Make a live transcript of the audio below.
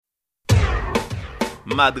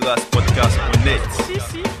madraspodcast.net.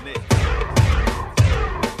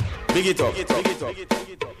 Big it up.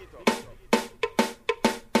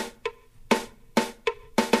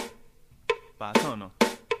 Pas attends, non.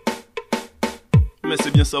 Mais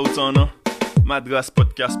c'est bien ça autant, non?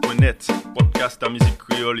 madraspodcast.net, podcast à musique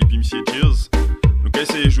créole et puis Monsieur Cheers. Nous allons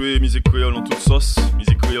essayer de jouer musique créole en toute sauce,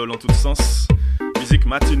 musique créole en tout sens. Musique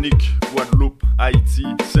Martinique, Guadeloupe, Haïti,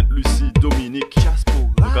 Sainte-Lucie, Dominique.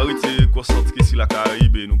 Nous allons arrêter de concentrer sur la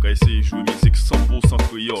Caraïbe et nous allons essayer de jouer musique 100%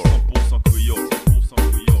 créole. 100% créole.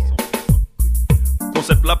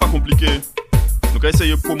 Concept là pas compliqué. Nous allons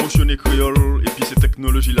essayer de promotionner créole et puis ces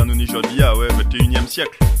technologies là nous n'y aujourd'hui, ouais, 21e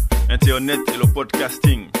siècle. Internet et le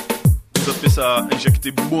podcasting. Nous avons fait ça,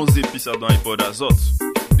 injecter bons épices dans iPod Azote.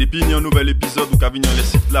 Depuis un nouvel épisode, vous pouvez venir sur le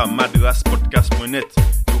site là, madraspodcast.net.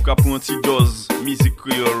 Vous pouvez prendre une petite dose musique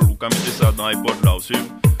créole, vous pouvez mettre ça dans iPod là aussi.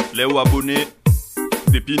 Les abonnés,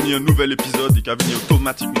 depuis un nouvel épisode, vous pouvez venir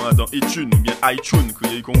automatiquement dans iTunes ou bien iTunes,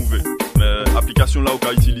 créer comme vous voulez. Mais l'application là, vous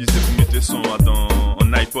pouvez utiliser pour mettre son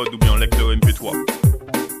en iPod ou bien en lecteur MP3.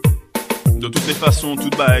 De toutes les façons, tout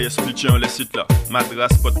bail est sur le site là,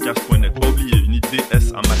 madraspodcast.net. Pas oublier, une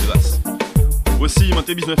DS à Madras. Aussi, il m'a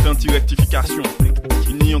besoin de faire une petite rectification.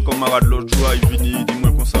 Il y a un camarade l'autre jour, il vient,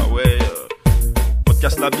 dis-moi comme ça, ouais,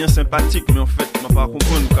 podcast là bien sympathique, mais en fait, on va pas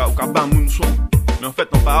comprendre, on va pas mon son. Mais en fait,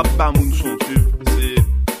 on va pas mon son, tu vois.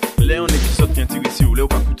 C'est là un épisode qui est intéressé, ou là, on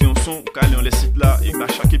va écouter un son, on va aller dans les sites là, et à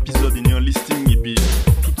chaque épisode, il y a un listing, et puis,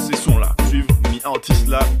 tous ces sons là, tu vois, mis artiste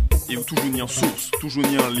là, et toujours il y a une source, toujours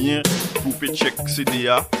il y a un lien, pour faire check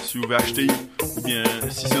CDA, si vous voulez acheter, ou bien,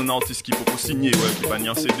 si c'est un artiste qui peut signer, ouais, qui va y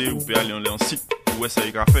en CD, vous pouvez aller dans un site, où ça y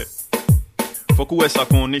est fait. Faut que ça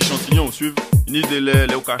qu'on échantillon suivre. Une idée là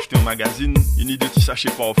où acheter un magazine, une idée de sachet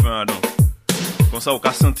parfum dedans. Comme ça, on peut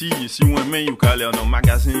sentir si vous aimez, vous pouvez aller dans un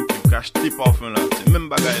magazine puis vous acheter parfum là. C'est le même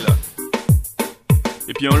bagaille là.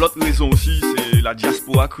 Et puis une autre raison aussi, c'est la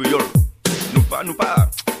diaspora créole. Nous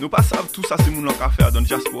pas savons tout ça, c'est mon qu'on faire dans la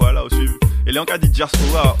diaspora là aussi. Et là on a dit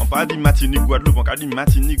diaspora, on pas dit Martinique, Guadeloupe, on a dit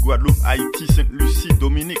Martinique, Guadeloupe, Haïti, Sainte-Lucie,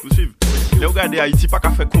 Dominique, vous suivez. Là regardez Haïti pas qu'à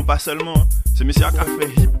faire compas seulement. C'est monsieur qui a fait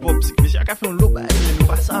hip-hop, c'est monsieur qui a fait un loba, mais nous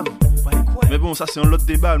pas savons. Mais bon, ça c'est un autre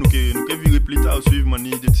débat, nous que virer plus tard, suivre mon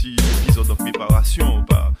des petits épisodes de préparation,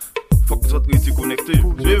 pas. Faut que vous soyez connectés.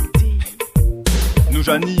 Nous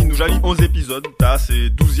jani 11 épisodes, c'est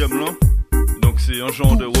 12e là. Donc c'est un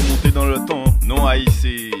genre de remontée dans le temps. Non,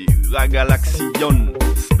 c'est la galaxie Yon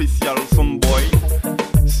spécial Soundboy.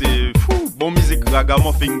 C'est fou, bon musique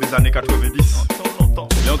ragamuffin des années 90.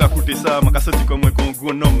 Là on a écouté ça, on a senti comme un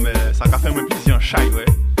gros homme, mais ça a fait un plaisir en chai, ouais.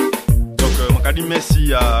 Donc on a dit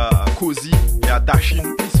merci à Cozy et à Dashin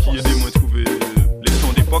qui aident moi à trouver les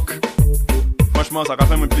sons d'époque. Franchement, ça a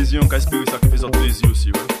fait un plaisir, on a espéré ça fait autre plaisir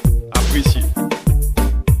aussi, ouais. Appréciez.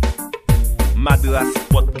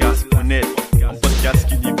 madraspodcast.net, un podcast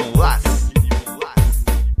qui dit bon race.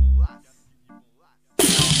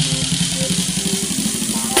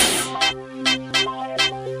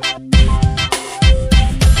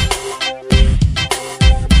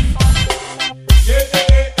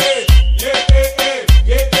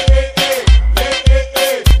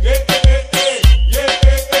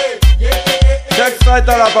 Check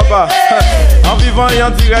là papa. En vivant et en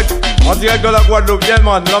direct de la Guadeloupe, bien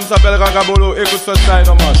man, l'homme s'appelle Ragabolo, écoute ce style,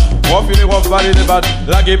 non man. On finit, on va aller débattre,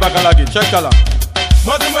 laguer, pas qu'à laguer, check ça là.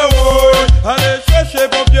 Moi tu me oui, allez chercher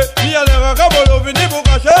pompier, ni aller Ragabolo, venez pour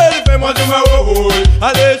cacher, il fait moi tu me oui.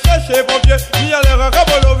 Allez chercher pompier, ni aller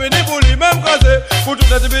Ragabolo, venez pour lui-même caser. Pour tout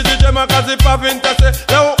cette petite DJ m'a casé, pas vine casser.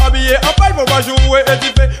 Là où habillé en paille, faut pas jouer et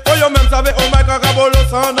typer. Faut yo même savez, oh my Ragabolo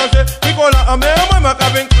sans danger. Nicolas en mer, moi ma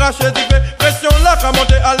cabine craché typer. Pression là qu'à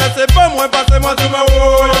monter, allez c'est pas moins passer, moi tu me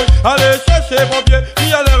oui. Allez chercher pompier,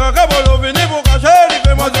 ni aller Ragabolo, venez pour cacher, il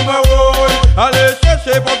fait moi tu me oui. Allez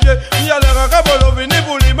chercher pompier, ni aller Ragabolo, venez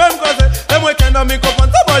pour lui-même casser. Et moi qu'un ami comprend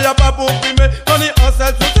ça, moi y'a pas pour primer. T'en es en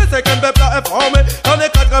 7 soucis, c'est qu'un peuple là est formé. T'en es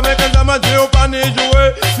 95 ans, Dieu ou pas ni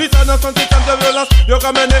jouer. Ni ça dans son système de violence, yo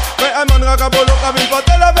ramené. Mais un man Ragabolo, qui vient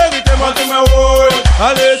porter la vérité, moi tu me oui.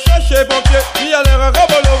 Allez chercher pompier, ni aller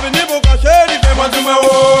Ragabolo, venez pour cacher, il fait moi tu me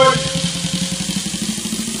oui.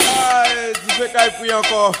 Aïe, tu fais qu'à y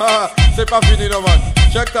encore, c'est pas fini non man.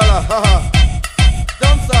 Check ça là,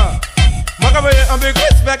 comme ça. Moi j'ai un big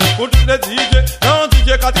respect pour tous les DJ. Non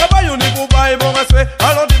DJ qui travaille au niveau bas et bon respect.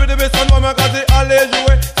 Alors DB son moi m'a casé, allez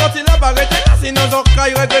jouer. Sorti la barrette là, sinon j'en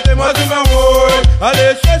caille regretter. Moi tu me oui.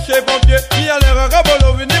 Allez chercher pompier, ni aller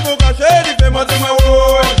Ragabolo, venez vous cacher, il fait moi tu me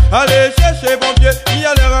oui. Allez chercher pompier, ni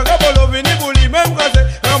aller Ragabolo, venez vous lui-même caser.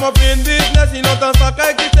 Vraiment fait une business, sinon t'en sac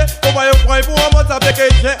à quitter. Faut pas y prendre pour un mot, ça fait que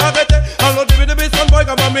j'ai arrêté. Alors DB son boy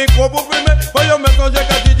comme un micro pour fumer. Faut y mettre son j'ai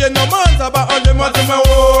qu'à DJ, non man, ça va enlever moi tu me oui.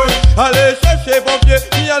 Allez chercher pompier,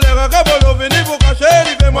 il y a l'air à rabolo, venez vous cacher,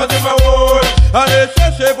 il fait moi du maroule. Allez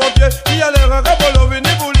chercher pompier, il y a l'air à rabolo, venez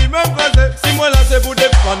vous lui-même craser. Si moi là c'est pour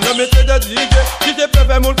défendre, le métier de DJ, qui te peut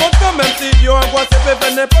faire mon compte quand même si yo angoisse, c'est peut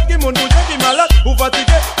faire n'importe qui mon bouche qui malade ou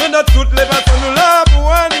fatigué. Mais dans toutes les personnes nous là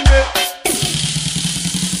pour animer.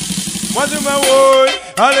 Moi du maroule,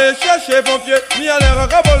 allez chercher pompier, il y a l'air à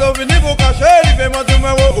rabolo, venez vous cacher, il fait moi du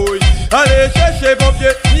maroule. Allez chercher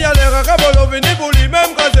pompier, il y a l'air à rabolo, venez pour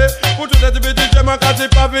lui-même craser. Pour tout les petits j'aime un quartier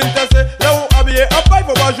pas venir tester. Là où habillé en paille,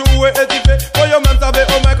 faut pas jouer et differ. Faut yo même savoir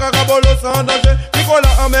au mec à rabolo sans danger. Nicolas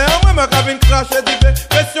en mer, moi ma cabine crash et differ.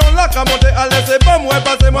 Pression là qu'à monter, allez c'est pas moi,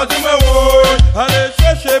 passez moi du maroule. Allez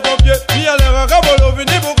chercher pompier, il y a l'air à rabolo,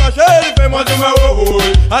 venez pour cacher, il fait moi du maroule.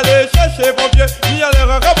 Allez chercher pompier, il y a l'air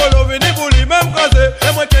à rabolo, venez pour lui-même craser.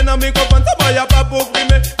 Et moi qui n'a mis comprendre, ça va y'a pas pour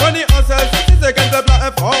primer. On y en sait, si c'est qu'un peuple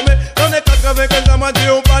informé. On est 95 ans, m'a dit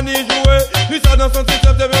on va ni jouer. Lui ça dans son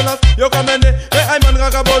système de violence, yo comme un nez. Mais Ayman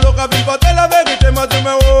Ragabolo, cabine porte la vérité, m'a dit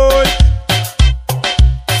mais oui.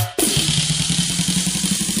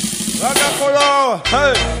 Ragabolo,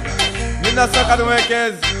 hey,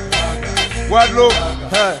 1995, Guadeloupe,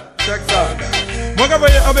 hey, check ça. Moi qui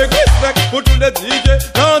voyais avec respect pour tous les DJ.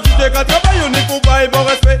 Non, DJ qui travaille unique pour pas bon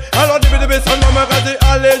respect. Alors DB son nom m'a dit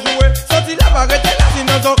allez jouer. Sorti là, va arrêter là,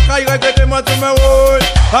 sinon ton caille regretter moi tu me rouille.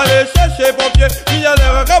 Allez chercher pompier, il y a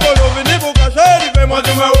l'air à rabolo, venez vous cacher, il fait moi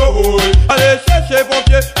tu me rouille. Allez chercher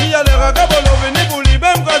pompier, il y a l'air à rabolo, venez vous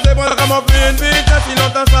lui-même caser. Moi comme on fait une vie, si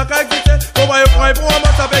longtemps ça qu'a existé. Faut pas y prendre pour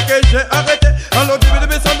moi, ça fait que j'ai arrêté. Alors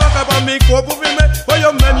DB son nom qui a pas micro pour filmer.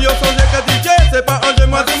 Voyons même yo songe que DJ, c'est pas un jeu,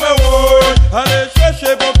 moi tu me rouille. Allez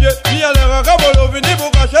chercher pompier, il y a l'air à rabolo, venez vous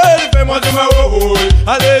cacher, il fait moi du maroule.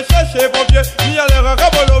 Allez chercher pompier, il y a l'air à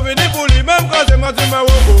rabolo, venez pour lui-même craser moi du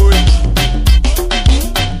maroule.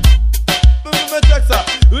 Mais check ça,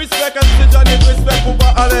 respect and c'est Johnny, respect pour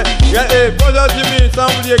pas aller. Et bonjour Jimmy, sans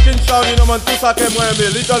oublier King Charlie, non man, tout ça que moi aimé.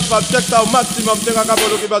 Little Fab, check ça au maximum, c'est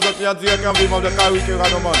Ragabolo qui va sortir en direct en vivant de Kawi qui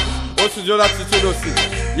rend au monde. Au studio l'attitude aussi.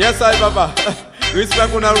 Yes, I papa, respect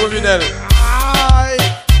pour Nal Rominel.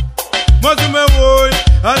 Moi je me rouille,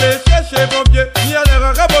 allez chercher pompier, il y a l'air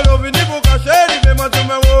à rabolo, venez vous cacher, il fait moi je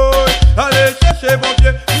me rouille. Allez chercher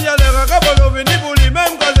pompier, il y a l'air à rabolo, venez vous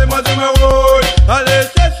lui-même caser, moi je me rouille. Allez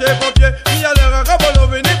chercher pompier, il y a l'air à rabolo,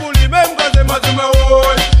 venez vous lui-même caser, moi je me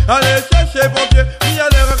rouille. Allez chercher pompier, il y a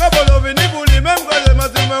l'air à rabolo, venez vous lui-même caser, moi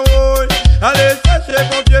je me rouille. Allez chercher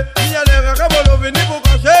pompier, il y a l'air à rabolo, venez vous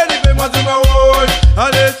cacher, il fait moi je me rouille.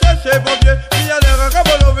 Allez chercher pompier, il y a l'air à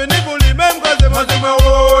rabolo, venez vous lui-même caser, moi je me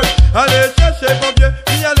rouille. Allez chercher pompier,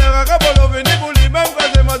 il y a l'air à rabolo, venez pour lui-même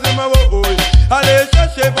craser, moi je m'avoue. Allez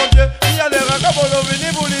chercher pompier, il y a l'air à rabolo,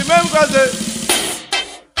 venez pour lui-même craser.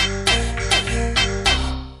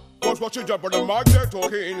 What you jump on the mic, they're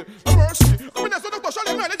talking. No mercy. I mean, that's the doctor,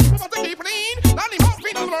 Charlie, man. Let's keep clean. Not even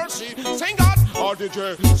feet, no mercy. Sing God. Oh,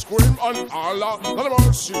 DJ, scream on Allah, no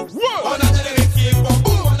mercy. Whoa! On a des lyrics qui font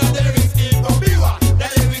boum, on a des lyrics qui font biwa. Des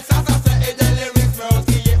lyrics assassins et des lyrics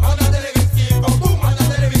meurtriers. On a des lyrics qui font boum, on a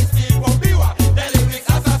des lyrics qui font biwa. Des lyrics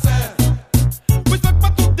assassins. Respect pas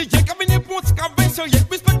tout DJ, cabinet pour ce qu'avait sur yet.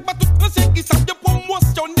 Respect pas tout français qui savent de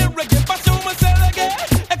promotionner reggae. Passion, moi c'est reggae.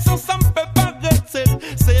 Exxon, ça me fait pas rester.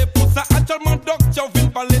 C'est pour ça actuellement docteur vient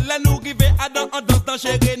parler là nous river à dans en danse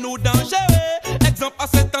dangereux nous dangereux. Exemple à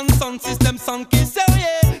cet ensemble système sans qui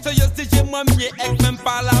sérieux. Sérieux DJ moi mieux et même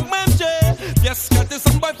pas la même chose. Yes quand t'es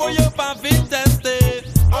sans boy faut you pas vite tester.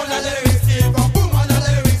 On a des lyrics qui font boum, on a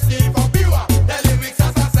des lyrics qui font biwa. Des lyrics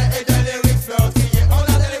assassins et des lyrics meurtriers. On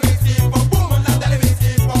a des lyrics qui font boum, on a des lyrics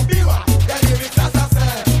qui font biwa. Des lyrics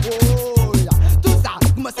assassins. Oh là, tout ça,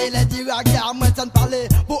 moi c'est les directeurs, moi ça ne parlait.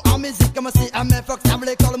 Pour en musique, moi c'est un mec, faut que ça me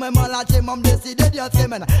l'école, moi là j'ai m'en décidé d'y entrer,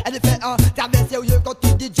 man. Elle fait un travail sérieux quand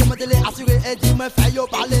tu dis, je me télé assuré et dis, me fais yo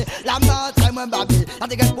parler. La main, très moi babi, la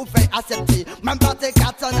dégage pour faire accepter. Même pas tes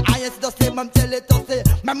 400, rien si dossier, même télé tossé.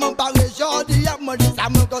 Même mon barré, j'en dis, moi dis, ça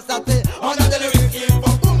me constater. On a des lyrics qui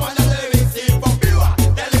font boum, on a des lyrics qui font biwa.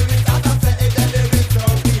 Des lyrics assassins et des lyrics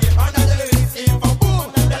meurtriers. On a des lyrics qui font boum,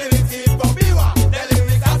 des lyrics qui font biwa. Des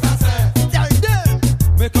lyrics assassins.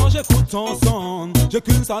 Mais quand j'écoute ton son, j'ai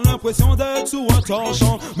qu'une sale impression d'être sous un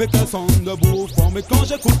torchon. Mais quel son de bouffon. Mais quand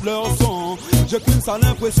j'écoute leur son, j'ai qu'une sale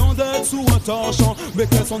impression d'être sous un torchon. Mais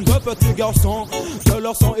quel son de petits garçons. De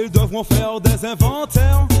leur son ils devront faire des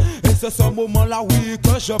inventaires. Et c'est ce moment-là oui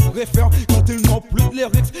que je préfère. Quand ils n'ont plus de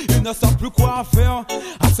lyrics, ils ne savent plus quoi faire.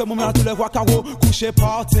 À ce moment-là tu les vois carreaux couchés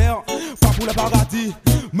par terre. Pas pour le paradis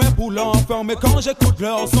mais pour l'enfer. Mais quand j'écoute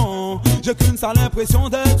leur son, j'ai qu'une sale impression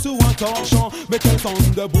d'être sous un torchon. Mais quel son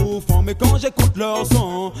de bouffon. Mais quand j'écoute leur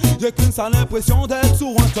son, j'ai qu'une sale impression d'être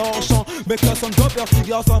sous un torchon. Mais quel son de petit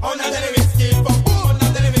garçon. On a des lyrics qui font boum, on a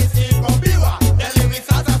des lyrics qui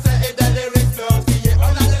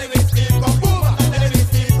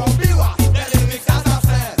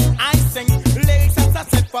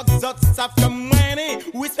savent que money,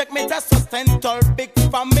 respect mes sustentol, big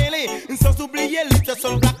family. Sans oublier little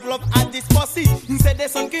son black love à disposi. C'est des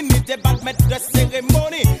sons qui n'y débattent mettre de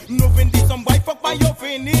cérémonie. Nous venons dire son boy, faut pas yo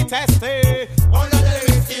fini tester. On a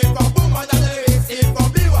des risques pour boom, on a des risques pour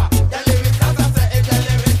biwa. Y'a les risques à ça et y'a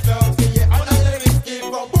les risques pour crier. On a des risques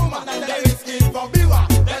pour boom, on a des risques pour biwa.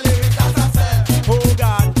 Y'a les risques à ça. Oh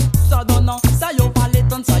God, ça donne, ça yo pas les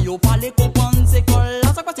temps, ça yo pas les comprendre. C'est quoi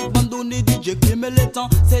là, ça passe c'est bandonné DJ qui met les temps.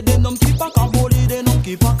 C'est des noms qui pas qu'emboli, des noms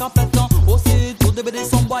qui pas qu'appétant. Aussi, tout des BD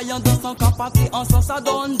sont voyants dans son capacité. Ensemble ça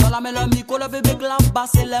donne, dans la main le micro, le bébé la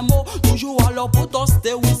basse et les mots. Toujours alors pour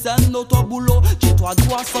toaster, oui c'est notre boulot. J'ai toi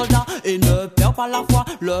doigts soldat et ne perds pas la foi.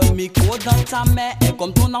 Le micro dans ta main est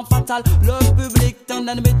comme ton enfant fatal. Le public t'en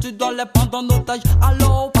ennemi, tu dois les prendre en otage.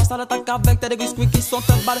 Alors, passe à l'attaque avec tes biscuits qui sont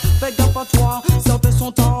tes balles. Fais gaffe à toi, certains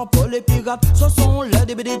sont top, les pirates. Ce sont les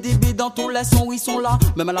DBD dans tous les sons, ils sont là.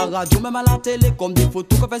 Même à la radio, même à la télé, comme des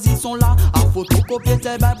photos que fais, ils sont là. À photocopier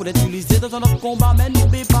tes bains pour l'utiliser dans un autre combat. Mais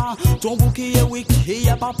n'oublie pas, ton bouclier, oui, qui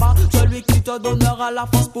est papa. Celui qui te donnera la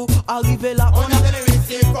force pour arriver là. On a des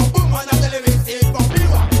risques pour boom, on a des risques pour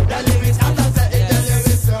biwa. Y'a les risques à ça et y'a les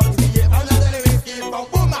risques pour crier. On a des risques pour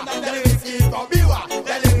boom, on a des risques pour biwa.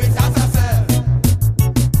 Y'a les risques à ça.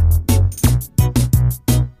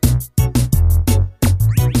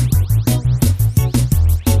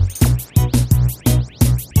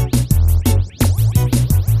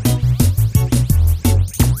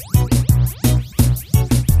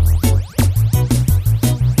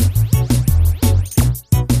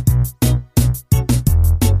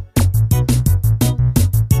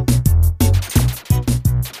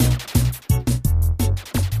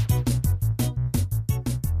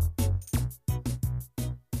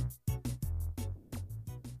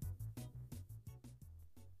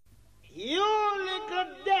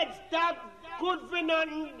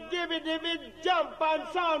 Jump and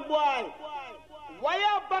sound boy. Why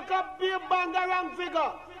you back up your bangarang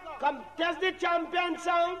figure? Come test the champion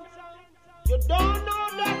sound. You don't know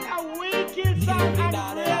that a wicked sound and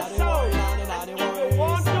real sound. And if you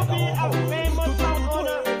want to be a famous sound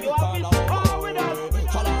owner, you have to score with us.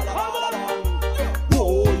 Come on.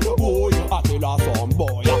 Boy, a killer sound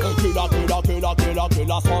boy.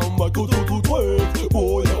 Killer sound boy.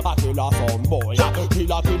 Boy, a killer sound boy.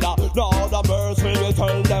 Killer. Now the birds will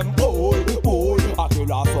tell them boy. A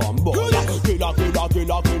killer sound boy.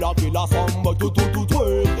 Killer sound boy.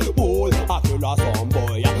 Boy, a killer sound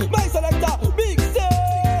boy. My selector, big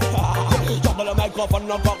J'entends dans le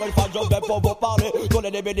microphone encore une fois, je vais pour vous parler. Tous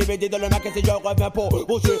les DVD de le mec et si je reviens pour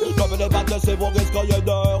boucher. Comme les battes, c'est vos risques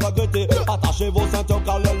de regretter. Attachez vos ceintures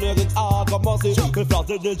car le lyrics a commencé. Je vais faire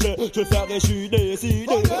des DJ, je vais faire des chutes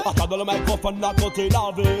décidé. Attends dans le microphone à côté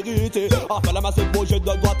la vérité. Après la masse bouger de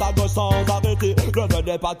droite à gauche sans arrêter. Je ne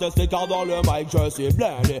vais pas tester car dans le mic je suis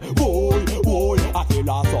blindé. Boy, à qui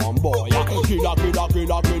la sound boy. Killa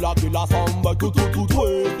sound boy, tout.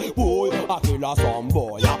 Boy, à qui la sound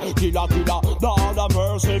boy. Killa, down the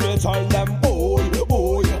mercy, me tell them boy,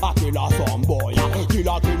 a killer some boy,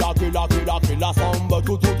 killer some boy,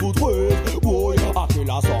 tout, boy, a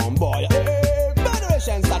killer some boy.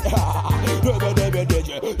 Federation ça, le DJ,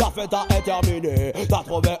 la fête est terminée, t'as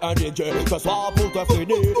trouvé un DJ, ce soir pour te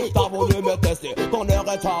finir, t'as voulu me tester, ton heure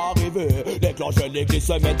est arrivée, les cloches de l'église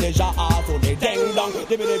se mettent déjà à sonner, ding dong,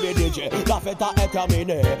 DJ, la fête est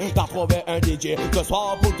terminée, t'as trouvé un DJ, ce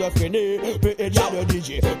soir pour te finir, puis il y a le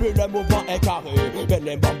DJ, puis le mouvement est carré, mais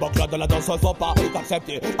les bambocles de la danse ne sont pas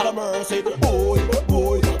acceptés, à la mercy, boy,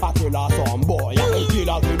 a killer some boy,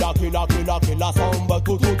 killer some boy,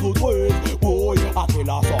 tout, boy, a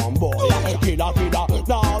killer some boy, killer,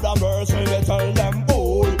 now the mercy, we tell them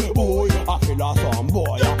boy, a killer some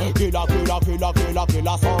boy, killer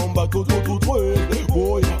some boy, tout,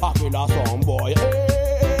 boy, a killer some boy,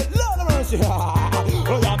 Lord of mercy,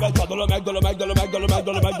 regarde toi dans le mec, killer, now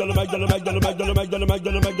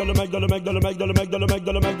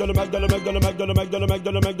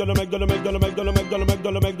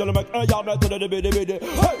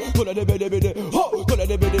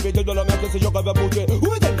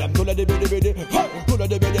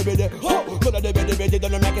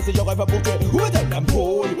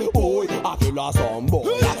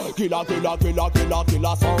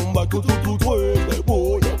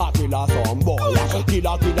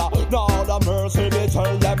the mercy, me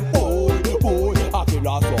tell them boy, a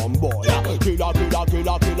killer some boy,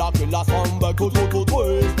 killer some boy, tout,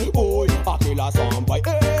 boy, a killer some boy,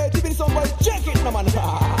 dis bien some boy, check it, no man.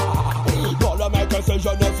 Dans le mec, c'est je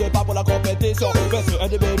ne sais pas pour la compétition, mais c'est un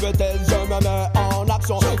des bébés je me mets en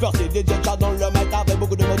action. Verser des DJ dans le mec avec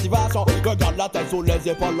beaucoup de motivation. Regarde la tête sous les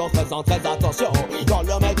épaules, on fait sans très attention. Dans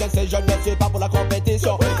le mec, c'est je ne sais pas pour la compétition.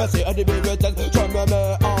 mission. Merci à des bibliothèques, je me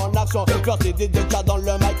mets en action. Merci des DJ dans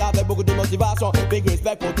le mic avec beaucoup de motivation. Big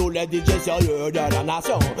respect pour tous les DJ sérieux de la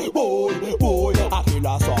nation. Boy, boy,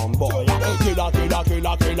 Akila Samboy.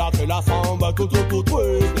 Killa Samba, tout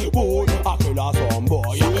twist. Boy, Akila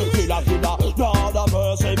Samboy. Killa, Lord of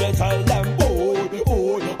mercy, me tell them.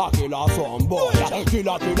 Boy, Akila Samboy.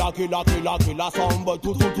 Killa Samba,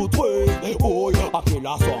 tout twist. Boy,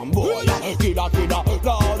 Akila Samboy. Killa,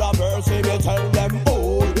 Lord of mercy, me tell them.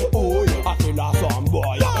 Boy, Akila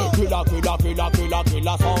Samboy.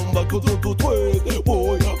 Killa Samba, tout twist.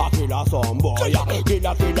 Boy, Akila Samboy.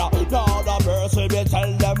 Killa, Lord of mercy, me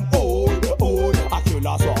tell them. Boy,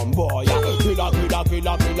 Akila Samboy.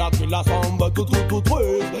 Killa Samba, tout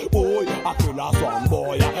twist. Boy, Akila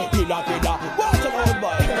Samboy. Killa, watch out,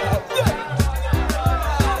 boy.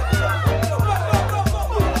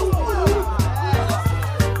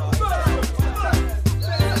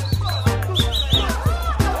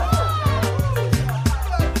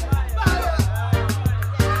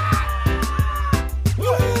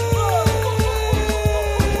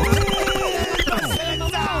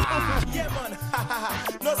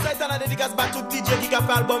 Back to DJ qui a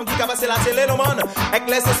fait album, qui a passé la télé, non man. Avec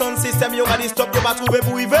les son système, y'aura des stop, y'aura trouvé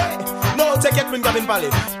pour y aller. Non, t'es quelqu'un qui vient parler.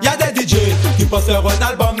 Y'a des DJ qui pensent faire un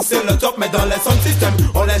album, c'est le top, mais dans les son système,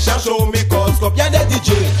 on les cherche au microscope. Y'a des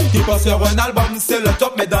DJ qui pensent faire un album, c'est le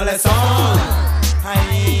top, mais dans les sons.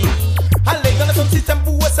 Aïe. Allez, dans les son système,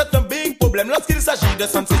 pour eux, c'est un big problème. Lorsqu'il s'agit de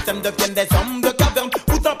son système, deviennent des hommes de caverne.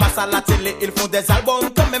 Pourtant, passe à la télé, ils font des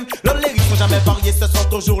albums quand même. Leurs lyrics sont jamais variés, ce sont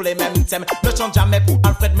toujours les mêmes thèmes. Ne chante jamais pour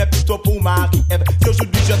Alfred, mais plutôt pour Marie-Ève. Si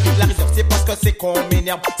aujourd'hui je vis la réserve, c'est parce que c'est qu'on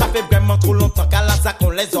m'énerve. Ça fait vraiment trop longtemps qu'à la ZAC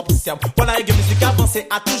on les observe. Voilà, les musique avancée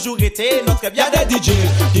a toujours été notre rêve. Y'a des DJ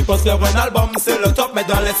qui pensent faire un album, c'est le top, mais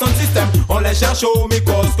dans les sound systems, on les cherche au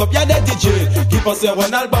microscope. Y'a des DJ qui pensent faire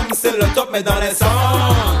un album, c'est le top, mais dans les sons.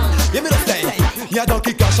 Y'a y'a donc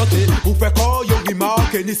qui a chanté, ou fait quoi, y'a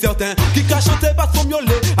remarqué, ni certain. Qui a chanté, pas son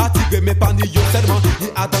miolé, attiré, mais pas ni yo seulement. Ni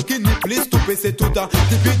Adam qui ni plus, tout c'est tout dans.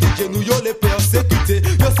 Depuis DJ, nous yo les persécutés.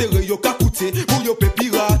 Yo serré, yo qu'à coûter, ou yo peut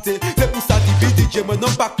pirater. C'est pour ça, depuis DJ,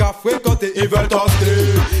 maintenant pas qu'à fréquenter. Ils veulent toaster,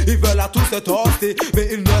 ils veulent à tous se toaster. Mais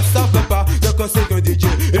ils ne savent pas de que c'est qu'un DJ.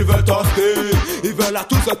 Ils veulent toaster, ils veulent à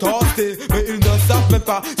tous se toaster. Mais ils ne savent même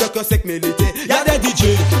pas de que c'est que militer. Y'a des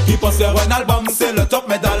DJ qui pensent faire un album, c'est le top,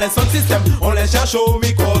 mais dans les sound systems, on les cherche au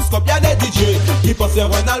microscope. Y'a des DJ qui pensent faire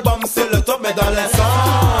un album, c'est le top, mais dans les sons.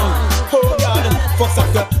 Oh God, faut ça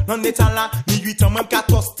que l'on est là, ni 8 ans, même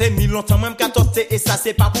 14, ni longtemps, même 14, et ça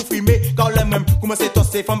c'est pas pour frimer. Quand le même, comment c'est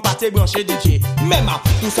tossé, femme pas te brancher DJ. Même à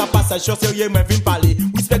tout ça passage sur sérieux, mais viens parler.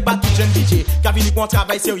 Respect pas tout jeune DJ, car vini pour un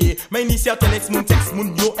travail sérieux. Mais initial telex, mon texte, mon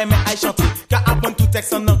yo, aime à chanter. Car apprendre tout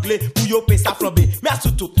texte en anglais, pour yo pay ça flambé. Mais à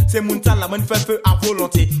tout, c'est mon talent, là, mon fait feu à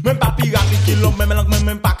volonté. Même pas pirate, qui l'homme, même langue,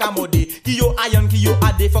 même pas qu'à modé. Qui yo ayan, qui yo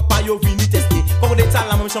adé, faut pas yo vini tester. Pour des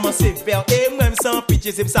talents, même chaman sévère, et même sans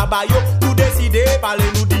pitié, c'est ça ba yo. Nous décider, parler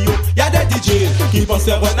nous dit yo. Y'a des DJ qui pensent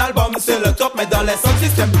faire un album, c'est le top, mais dans les sound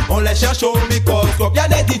systems, on les cherche au microscope. Y'a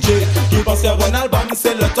des DJ qui pensent faire un album,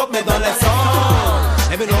 c'est le top, mais dans les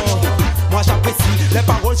sons. Eh ben non, moi j'apprécie les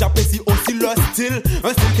paroles, j'apprécie aussi le style.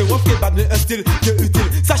 Un style qui refait bad, mais un style qui est utile.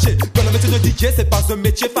 Sachez que le métier de DJ, c'est pas un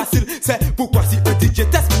métier facile. C'est pourquoi si un DJ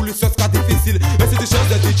teste pour lui, ce sera difficile. Mais si tu cherches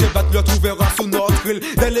des DJ, va te le trouver sous notre île.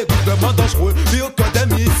 Des lyrics vraiment dangereux, pire que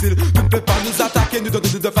des missiles. Tu ne peux pas nous attaquer, nous donner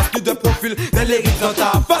de face, plus de profil. Des lyrics dans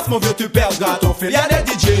ta face, mon vieux, tu perdras ton fil. Y'a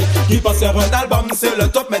des DJ qui pensent faire un album, c'est le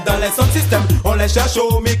top, mais dans les sound systems, on les cherche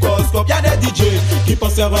au microscope. Y'a des DJ qui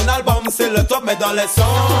pensent faire un album, c'est le top, mais dans les sons.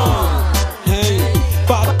 Hey,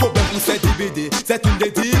 pas de problème pour ces DVD, c'est une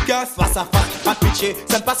dédicace. Face à face, pas de pitié,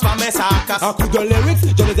 ça ne passe pas mais ça casse. Un coup de lyrics,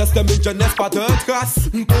 je les estime, je n'ai pas de traces.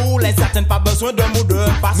 Pour les certaines, pas besoin de mots de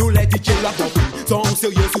passe. Nous les DJ là sont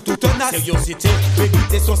sérieux sous toute tenace. Sériosité,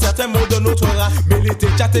 vérité sont certains mots de notre race. Militer,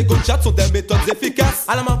 chat et gunshot sont des méthodes efficaces.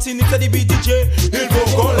 À la Martinique, c'est des DJ, il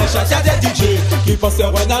faut qu'on les cherche. Y'a des DJ qui pensent faire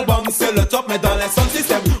un album, c'est le top, mais dans les sound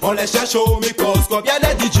systems, on les cherche au microscope. Y'a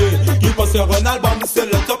des DJ qui pensent faire un album, c'est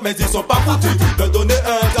le top, mais ils sont pas foutus de donner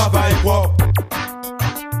un travail propre.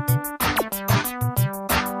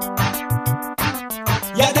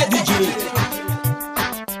 Y'a des DJ.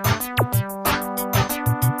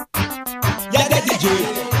 Y'a des DJ.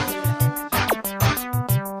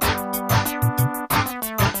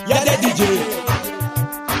 Y'a des DJ.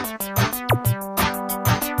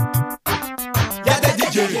 Y'a des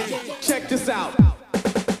DJ. Check this out.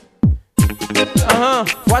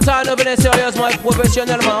 ça, nous venons sérieusement et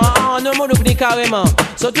professionnellement. Ne m'en oublie carrément.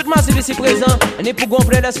 Sur toute ma cible ici présent, on est pour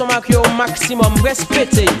gonfler l'estomac au maximum.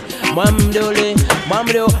 Respectez. Moi, m'dolé,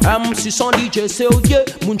 MC son DJ sérieux.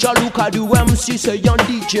 Mon jaloux cadou MC c'est un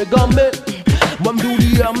DJ gommé. Moi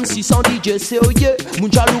m'douli MC sans DJ sérieux.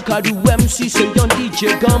 Mon jaloux cadou MC c'est un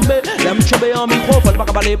DJ gommé. L'aime chébé en micro, faut pas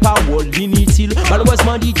parler paroles inutiles.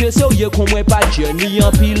 Malheureusement DJ sérieux qu'on m'a pas ni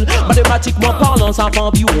en pile. Mathématiquement parlant, ça fait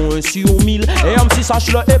environ 1 sur 1000. Et MC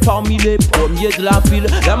sache-le est parmi les premiers de la file.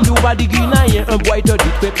 L'aime d'où pas dit Guinéen, un boy te dit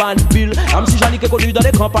fait pas de pile. MC Janik est connu dans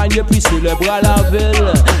les campagnes puis célèbre à la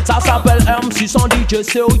ville. Ça s'appelle MC sans DJ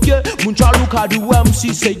sérieux. Mon jaloux cadou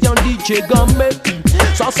MC c'est un DJ gommé.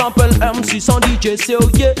 Ça s'appelle MC sans DJ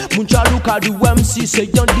sérieux. Mon jaloux cadou MC c'est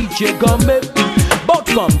un DJ gommé.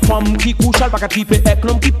 Bout femme qui couche, elle pas qu'à triper avec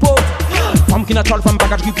l'homme qui pauvre. Femme qui naturelle, femme pas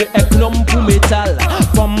qu'à triper avec l'homme pour métal.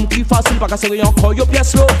 Femme qui facile, pas qu'à serrer encore yo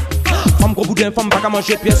pièce l'eau. Femme gros boudin, femme pas qu'à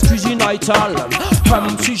manger pièce cuisine à Ital.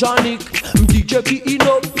 MC Janik, DJ qui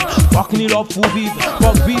innove. Fuck ni love pour vivre,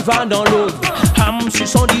 fuck vivre dans l'eau. MC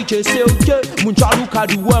sans DJ sérieux. Mon jaloux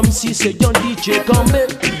cadou MC c'est un DJ gommé.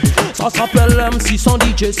 Ça s'appelle MC sans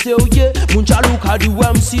DJ sérieux. Mon jaloux cadou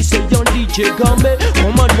MC c'est un DJ gommé.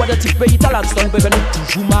 Comment doit de type pays t'as la stone bébé nous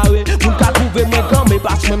toujours marrer. Mon cas trouver moi gommé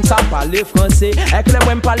parce que même ça parler français. Avec les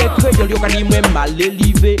mêmes parler créole yo dit moi mal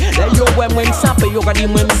élevé. Les yo ouais moi sapé yo dit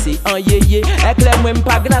moi c'est un yéyé. Avec les mêmes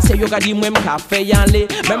pas glacé yo dit moi café y aller.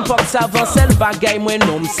 Même faut que ça avance le bagaille moi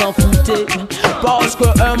non s'en fouter. Parce que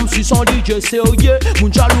MC sans DJ sérieux.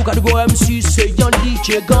 Mon jaloux cadou MC c'est un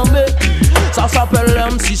DJ gommé. Ça s'appelle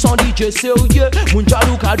MC sans DJ sérieux. Mon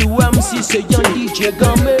jaloux cadou MC c'est un DJ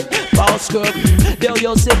gommé. Parce que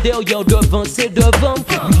derrière c'est derrière, devant c'est devant.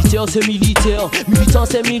 Militaire c'est militaire, militant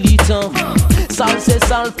c'est militant. Sale c'est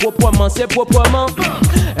sale, proprement c'est proprement.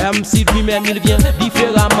 MC lui-même il vient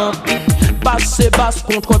différemment. Basse c'est basse,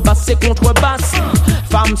 contrebasse c'est contrebasse.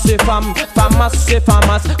 Femme c'est femme, famasse c'est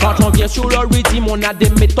famasse. Quand on vient sur le rythme on a des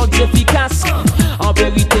méthodes efficaces. En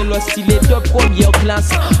vérité le style est de première classe.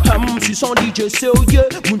 MC son DJ sérieux.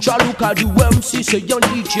 Mon jaloux cadou MC c'est un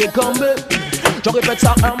DJ gommé. Je répète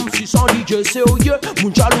ça, MC sans DJ sérieux.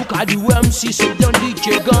 Mon jaloux cadou MC c'est un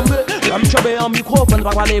DJ gommé. Comme j'avais un microphone, pas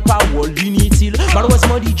parler paroles inutiles.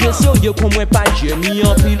 Malheureusement DJ sérieux qu'on m'a pas génie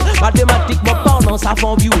en pile. Mathématiquement parlant, ça fait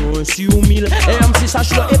environ 1 sur 1000. Et MC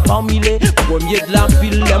sache-le est parmi les premiers de la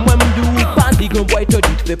file. Les mêmes d'où pas dit qu'on boit te dit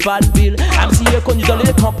fais pas de ville. MC est connu dans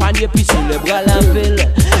les campagnes et puis célèbre à la ville.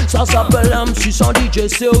 Ça s'appelle MC sans DJ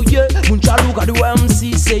sérieux. Mon jaloux cadou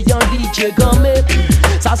MC c'est un DJ gommé.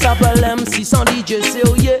 Ça s'appelle MC sans DJ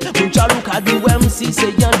sérieux. Mon jaloux cadou MC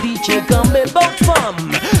c'est un DJ gommé. Bonne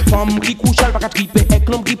femme qui couche, elle pas qu'à triper avec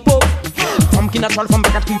l'homme qui pauvre. Femme qui naturelle, femme pas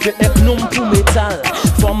qu'à triper avec l'homme pour métal.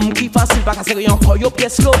 Femme qui facile, pas qu'à serrer encore yo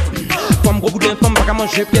pièce l'eau. Femme gros boudin, femme pas qu'à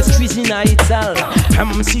manger pièce cuisine à Ital.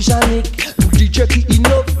 MC Janik, DJ qui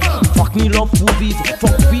innove. Fuck ni love pour vivre,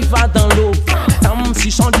 fuck vivre dans l'eau.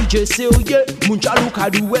 MC sans DJ sérieux. Mon jaloux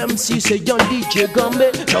cadou MC c'est un DJ gommé.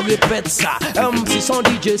 Je répète ça, MC sans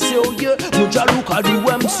DJ sérieux. Mon jaloux cadou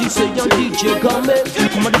MC c'est un DJ gommé.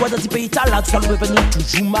 Comment tu vois dans ce pays t'as là, tu vas venir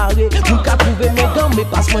toujours marrer. Mon cas trouver mes gommés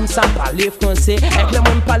parce que même ça parler français. Avec les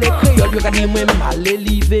mêmes parler créole, yo dit même mal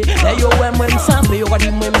élevé. Et yo ouais même ça, mais yo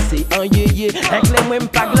dit même c'est un yéyé. Avec les mêmes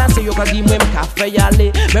pas glacé, yo dit même café y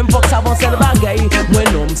aller. Même faut que ça avance le bagaille, moi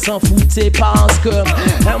non s'en foutait parce que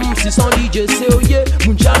MC sans DJ sérieux.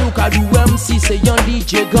 Mon jaloux cadou MC c'est un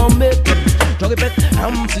DJ gommé. Je répète,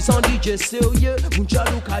 MC sans DJ sérieux. Mon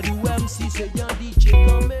jaloux cadou MC c'est un DJ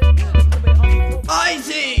gommé.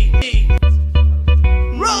 Easy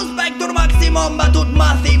Rose back to the maximum, but tout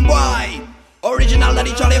massive boy. Original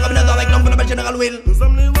Daddy Charlie, revenant avec l'homme qu'on appelle General Will. Nous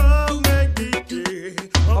sommes les Wild Make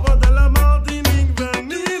on va dans la Martinique,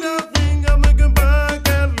 venir d'Afrique avec un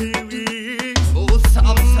paquet de lyrics. Oh,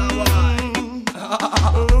 Sam Sawai.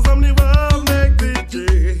 Nous sommes les Wild Make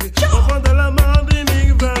on va dans la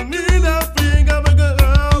Martinique, venir d'Afrique avec un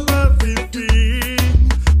rap pacifique.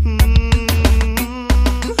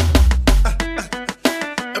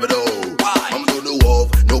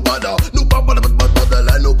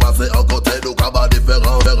 En côté, nous cabas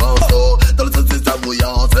différents, dans le sens système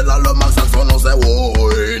mouillant, c'est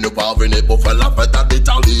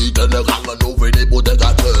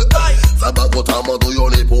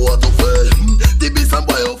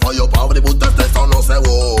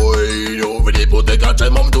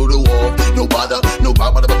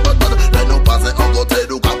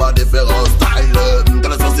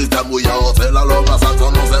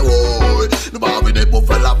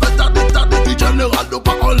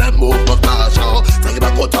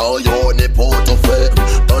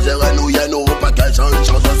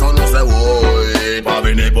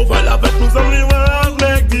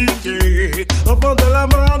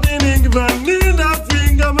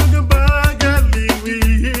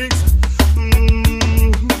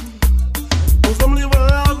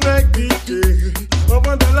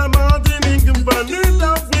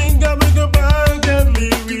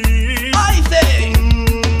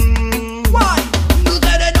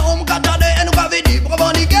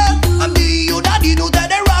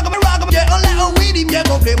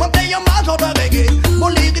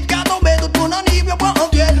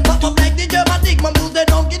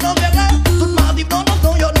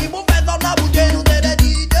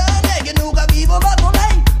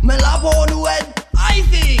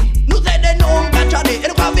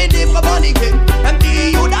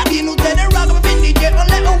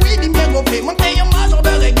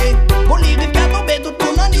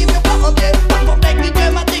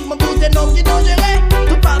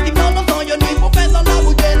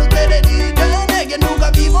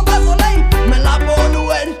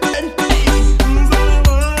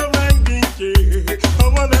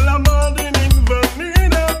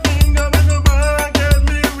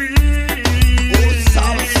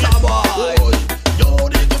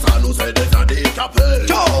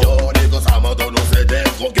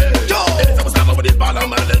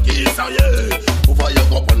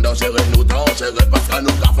chérie, parce que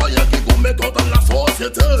nous avons rien qui vous met contre la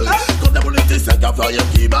société. Quand les politiciens qui ont rien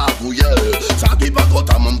qui bafouillent, ça qui va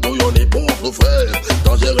contre mon bouillon et pour nous faire.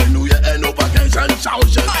 Dangereux nous et nous pas qu'un jeune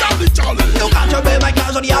chargé. Charlie. Nous quand je vais ma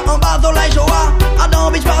cage, on y a en bas dans les joie. À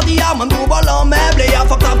dans bitch party, à mon tout volant meuble. Et à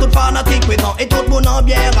fuck up toute fanatique, présent et tout le monde en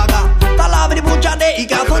bien raga. T'as lavé des bouts de chadé,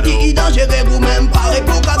 il a senti, il dangereux, vous-même paré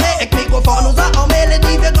pour caser. Avec microphone, nous a armé les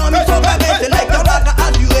différents micros carrés. C'est lecteur là qu'a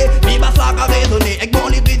assuré, mi basse là qu'a résonné. Avec mon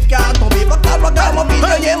lyrique qu'a tombé, fuck up, fuck up, mon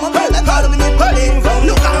prisonnier, mon frère, c'est pas le minute côté.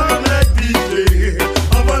 Nous quand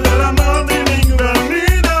on va de la mort des lignes,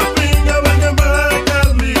 ni d'un finger avec un bac à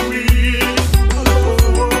lui.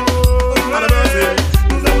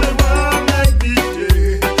 Nous allons voir avec DJ.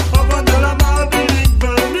 On va de la mort des lignes,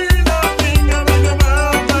 ni d'un finger avec un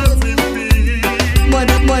bac à lui. Moi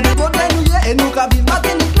de côté nous et nous qu'à vivre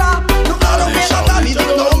matinique là. Nous allons faire la vie de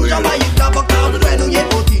l'homme, Jamaïque là, fuck up, nous y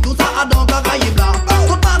est aussi, tout ça à dans Caraïbes là.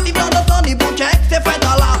 Tout parti dans le temps, ni bon check, c'est fait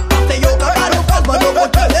à la. C'est yo, quand nous fasse, moi nous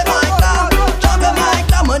côté les mics là.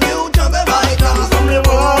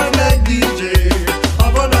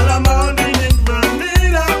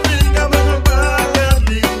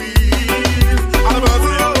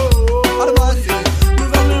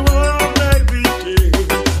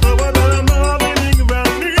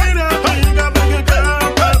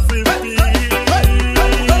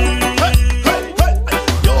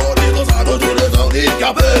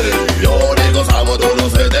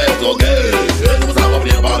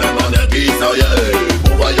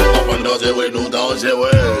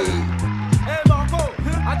 Hey Marco,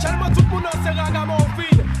 actuellement tout le monde c'est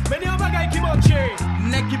ragamuffin. Mais il y a un bagage qui manque.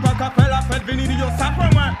 N'est qui pas qu'à faire la fête, venir dire ça pour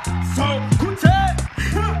moi. So, écoutez,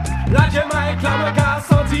 la Jamaïque la me qu'a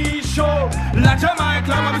senti chaud. La Jamaïque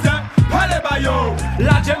la me besoin pas les baillots.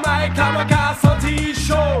 La Jamaïque la me qu'a senti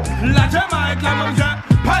chaud. La Jamaïque la me besoin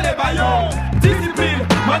pas les baillots. Discipline,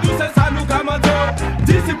 ma douce c'est ça nous commandons.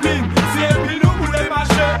 Discipline, si et puis nous voulons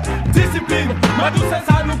marcher. Discipline, ma douce c'est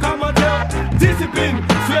ça nous commandons. Discipline,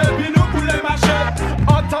 si et puis nous voulons marcher.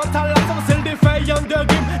 Entente à la sauce, c'est le défaillant de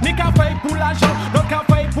rime. Ni qu'à faire pour l'argent, non qu'à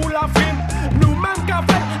faire pour la film. Nous-mêmes qu'à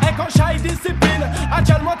faire, et qu'on chaille discipline.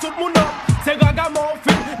 Actuellement tout le monde, c'est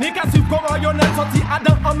ragamuffin. Ni qu'à suivre comment y'en a sorti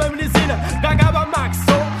Adam en même l'usine. Ragaba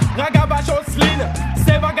Maxo, Ragaba Jocelyne.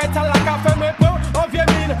 C'est baguette à la café, mais bon, on vient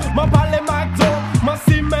mine. M'en parle McDo, m'en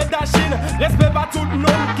si met d'Achine. Respect pas tout le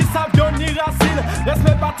monde qui savent ni racine.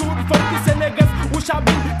 Respect pas tout le folk qui sénégresse ou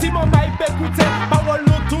chabine. Timon maïp écoutez, parole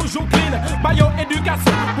nous toujours clean. Pas yo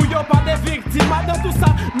éducation, pour yo pas des victimes. Dans tout ça,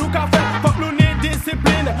 nous qu'a fait, faut que nous ni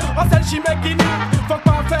discipline. On s'est chimé qui nie, faut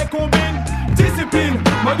pas faire combine. Discipline,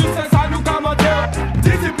 moi du c'est ça nous commande.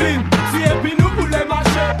 Discipline, si et puis nous voulons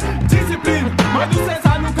marcher. Discipline, moi du c'est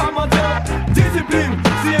ça nous commande. Discipline,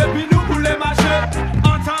 si et puis nous voulons marcher.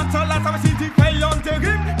 Entente là, ça va si tu payes on te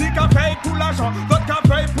rime. Ni qu'à paye pour l'argent, d'autres qu'à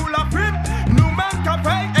paye pour la prime. Nous-mêmes qu'à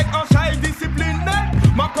paye et qu'on chaille discipliné.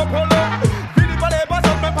 Ma comprends Fini pas les boss,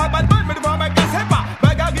 même pas bad boy, mais devant ma gueule c'est pas.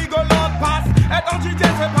 Bagarre rigolante passe, être en DJ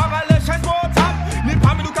c'est pas mal les chaises motables. Ni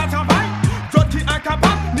parmi nous qu'à travailler, d'autres qui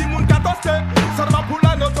incapables, ni moun qu'à toaster. Ça ne va pour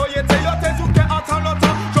la notoriété, yo t'es zouké en temps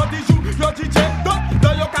longtemps. Yo dis joue, yo DJ,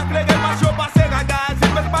 d'autres yo qu'à clairer, parce yo passé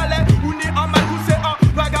ragazine. Mais pas les ou ni en mal poussé en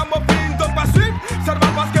ragamuffin, d'autres pas suivre. Ça ne va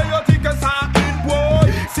parce que yo dit que ça a une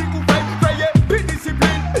boy. Si vous payez, puis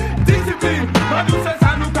discipline. Discipline, ma douce c'est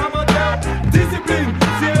ça nous commande. Discipline,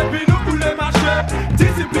 si et puis nous voulons marcher.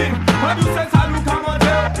 Discipline, ma douce c'est ça nous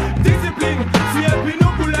commande. Discipline, si et puis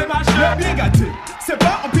nous voulons marcher. Bien gâté, c'est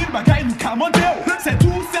pas un pile bagaille nous commande. C'est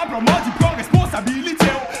tout simplement du plan responsabilité.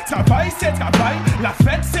 Travail c'est travail, la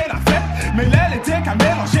fête c'est la fête. Mais l'aile était qu'à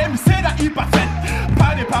mélanger, mais c'est la hyper fête.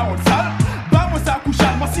 Pas des paroles sales, bah moi ça couche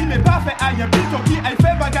à moi si mais pas fait aïe un pito qui aille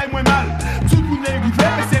fait bagaille moins mal. Tout le monde est arrivé,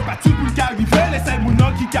 mais c'est pas tout le monde qui arrive. Les seuls moun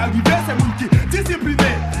qui arrive, c'est moun qui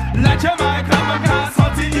discipliné. La Jamaïque la me qu'a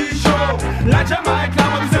senti chaud. La Jamaïque la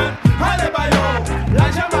me besoin allez bayo.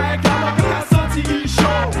 La Jamaïque la me qu'a senti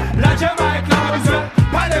chaud. La Jamaïque la me besoin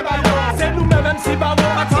allez bayo. C'est nous-mêmes même si bavo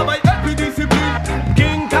à travailler et plus discipline.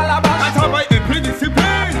 King Calabash à travailler et plus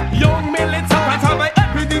discipline. Young militant à travailler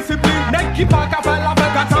et plus discipline. N'est qui pas qu'à faire la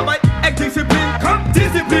fête à travailler et discipline. Comme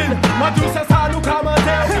discipline, moi tout c'est ça nous commande.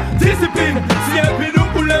 Discipline, si et puis nous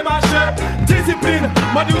voulons marcher. Discipline,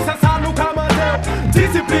 moi tout c'est ça nous commande.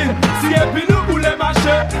 Discipline, si et puis nous voulons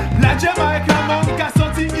marcher. La Jamaïque la manque qu'a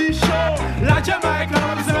sorti chaud. La Jamaïque la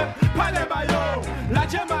manque pas les baillots. La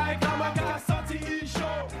Jamaïque la manque qu'a sorti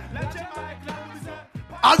chaud. La Jamaïque la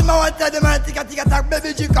manque. All the man want tell them man tika tak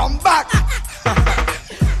baby G come back.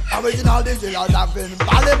 Original DJ Lord Davin,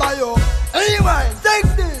 Bale Bayo. Anyway,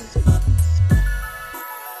 take this.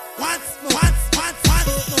 What's no?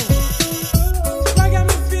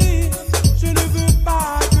 Ragamuffin, je ne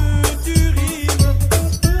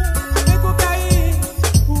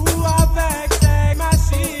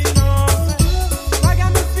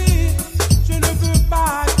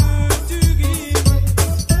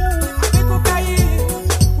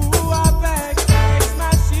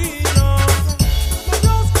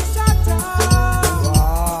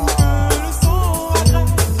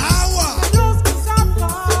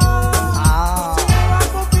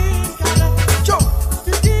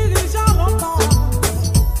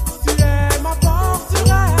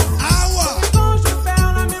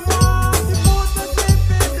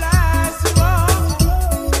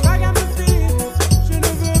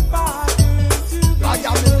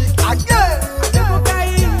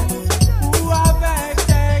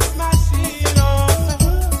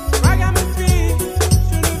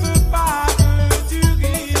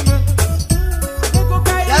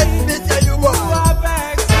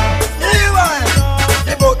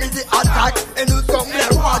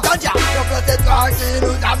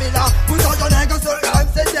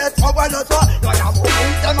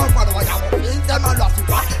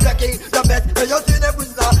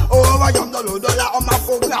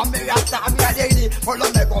Pour mes rasta, mes lady, pour le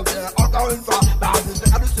mec on vient encore une fois. Bah, je sais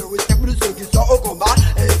de ceux, oui, c'est pour ceux qui sont au combat.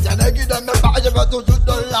 Et tiens, qui donne même pas, je veux toujours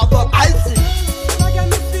de la voix. I see.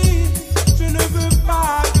 Je ne veux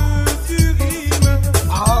pas que tu rimes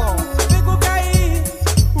avec cocaïne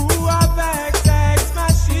ou avec sex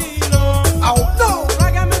machine. Oh non.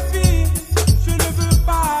 Ragamuffin, je ne veux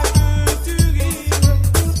pas que tu rimes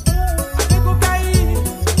avec cocaïne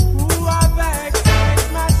ou avec sex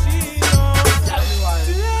machine.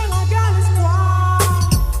 Tu es l'engin l'espoir,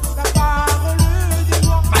 la parole des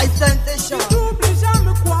noirs. My sensation. Tu t'oublies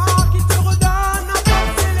jamais quoi qui te redonne un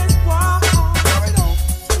peu l'espoir.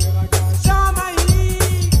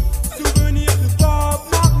 Jamaïque, souvenir de Bob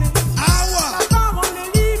Marley. La parole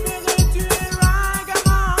est libérée, tu es Raga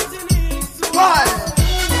Martinique.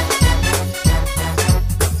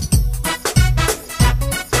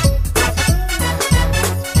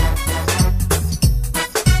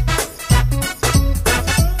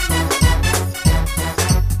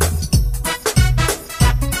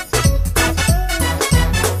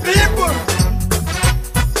 People,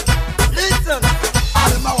 listen.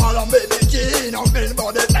 I'm a wall baby Jean, I'm feeling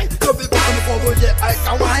about the night. So people on the phone, yeah, I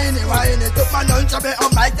can whine it. Took my lunch, I've been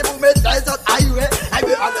on my table, me says that I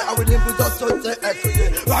will live with us, so say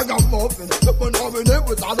everything. Ragamuffin, took my now in it,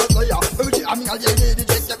 was all the say, baby, I'm a lady,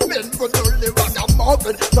 just a pin, but only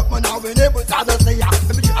ragamuffin. Took my now in it, was all the say,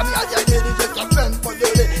 baby, I'm a lady, just a pin, but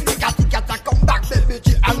only. You got to come back, baby,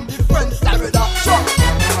 and the friends, start it up. Sure.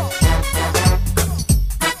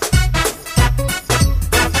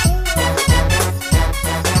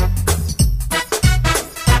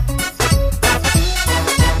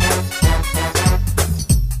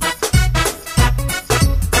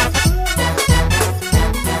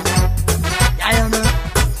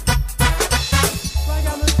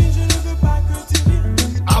 Ragamuffin, je ne veux pas que tu rimes.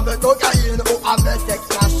 Avec cocaïne ou avec sex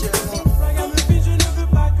machine. Ragamuffin, je ne veux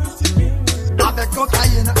pas que tu rimes. Avec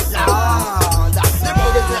cocaïne, là, les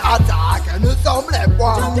mauvais attaques, nous sommes les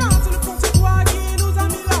points. Chacun c'est le petit toi qui nous a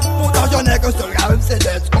mis là. Pourtant je n'ai qu'un seul rêve, c'est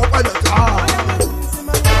d'être auprès de toi. C'est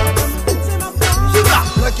ma femme, c'est ma femme. Je suis là,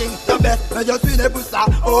 le king, le best, mais je suis né pour ça.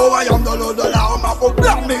 Au royaume de l'au-delà, on m'a fait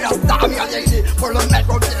peur, mais la star, mais rien dit. Pour le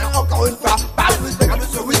mettre au pied, encore une fois. Pas de respect à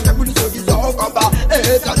ceux, oui, c'est pour ceux qui sont au combat.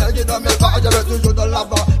 Et éternel qui ne met pas, je vais toujours de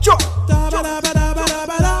l'avant. Tchou!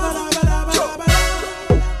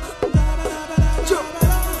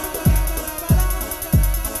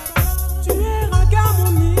 Tu es Raga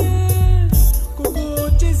mon île, Coco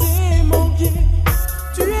Chésé mon pied.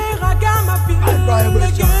 Tu es Raga ma fille, le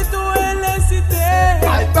ghetto et les cités.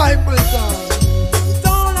 My vibration,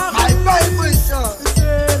 Dans la my rue, vibration.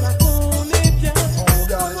 c'est là qu'on est bien. Oh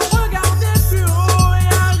gosh, Faut regarder plus haut et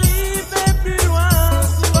arriver plus loin.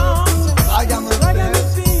 Souvent, Ragamuffin.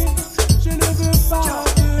 Ragamuffin, je ne veux pas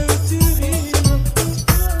que tu rimes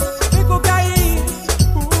avec cocaïne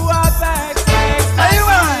ou avec sex. Hey,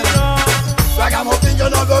 ouais. Ragamuffin, je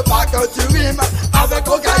ne veux pas que tu rimes avec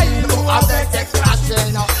cocaïne ou avec sex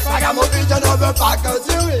machine. Ragamuffin, je ne veux pas que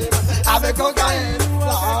tu rimes avec cocaïne.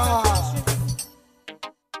 Ah.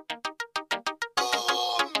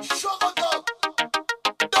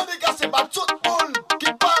 Dédicacé par tout le monde qui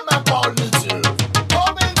parle même pas le dire.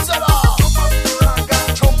 Comme il se l'a.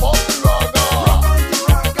 Jump up the raga.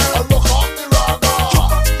 Rock up the raga.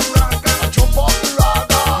 Jump up the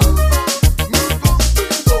raga. Move up the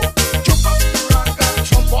beat. Jump up the raga.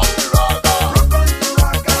 Jump up the raga.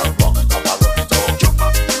 Rock it up, rock it up. Jump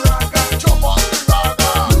up the raga. Jump up the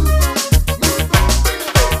raga. Move up the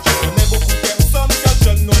beat.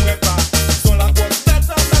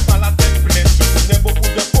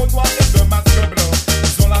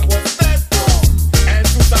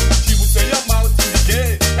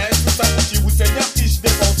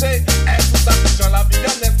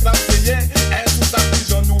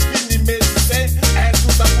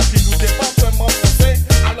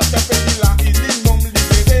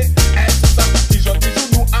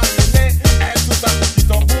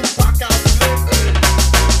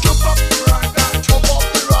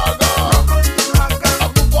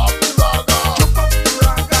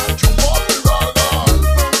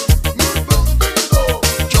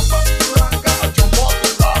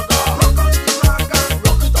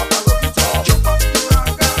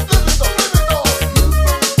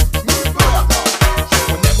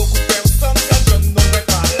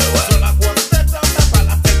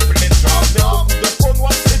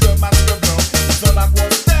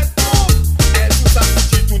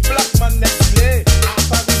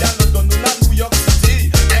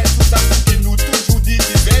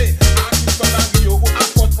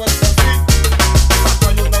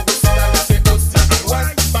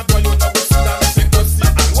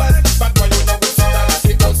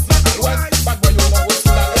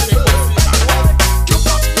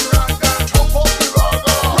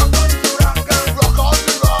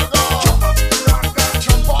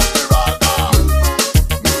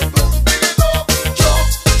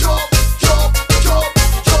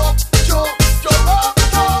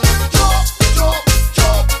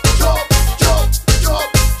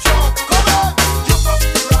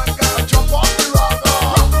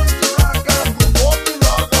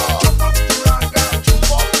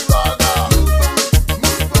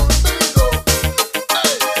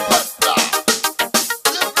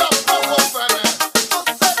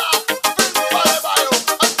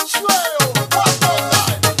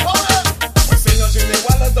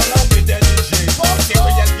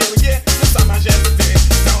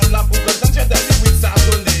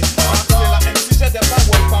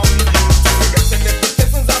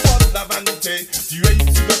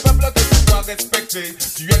 issu de peuple que tu dois respecter.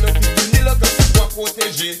 Tu es le fils du Nil que tu dois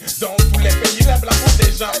protéger. Dans tous les pays, les blancs ont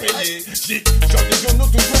déjà payé. Chic, genre des journaux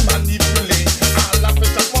toujours manipulés. À la fin,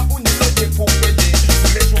 chaque fois, on y loge pour payer.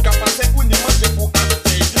 Tous les jours qu'à passer, on y mange pour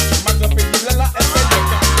acheter. Tu m'as grand pays.